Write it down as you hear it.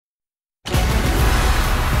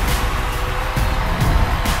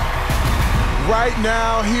Right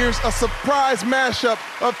now, here's a surprise mashup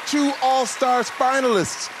of two All-Stars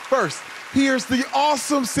finalists. First, here's the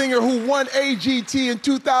awesome singer who won AGT in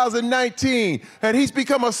 2019, and he's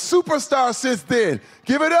become a superstar since then.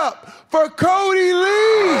 Give it up for Kodi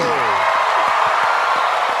Lee!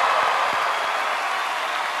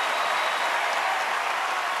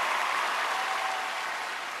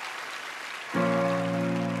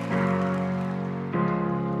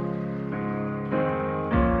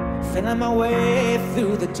 Feeling my way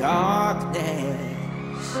through the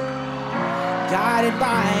darkness, guided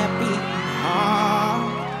by a beating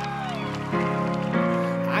heart.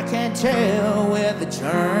 I can't tell where the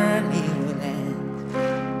journey will end,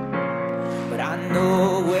 but I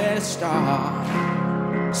know where to start.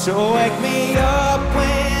 So wake me up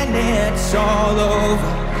when it's all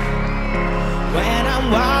over, when I'm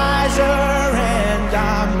wiser and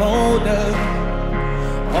I'm older.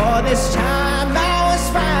 All this time I was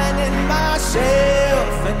finding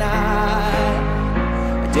myself, and I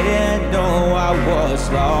didn't know I was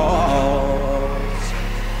lost.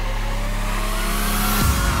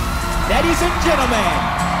 Ladies and gentlemen,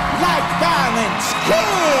 Light Balance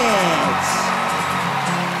Kids!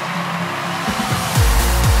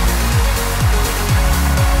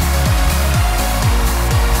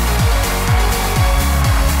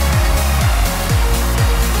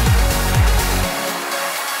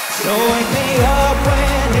 So wake me up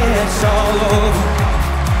when it's all over,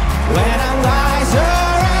 when I'm wiser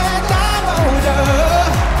and I'm older.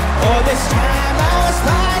 All this time I was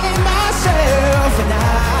finding myself, and I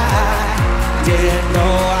didn't know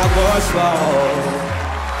I was lost.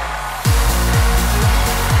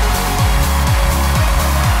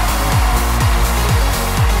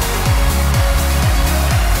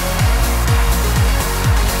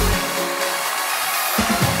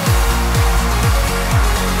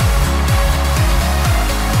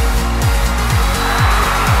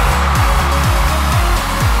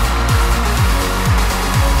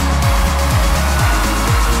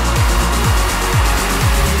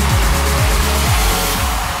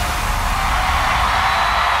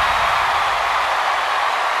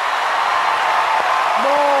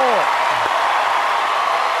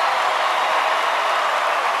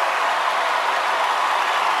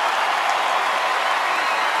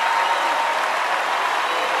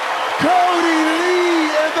 Kodi Lee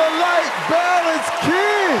and the Light Balance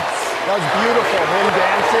Kids! That was beautiful, him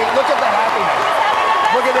dancing. Look at the happiness.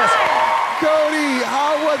 Look at this. Kodi,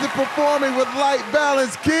 how was it performing with Light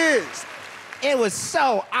Balance Kids? It was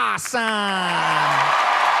so awesome.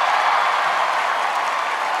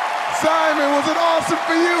 Simon, was it awesome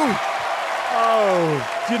for you? Oh,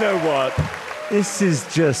 do you know what? This is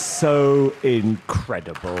just so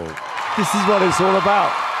incredible. This is what it's all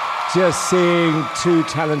about. Just seeing two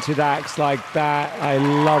talented acts like that, I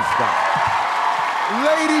love that.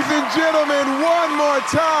 Ladies and gentlemen, one more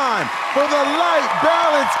time for the Light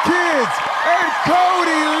Balance Kids and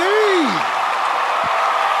Kodi Lee!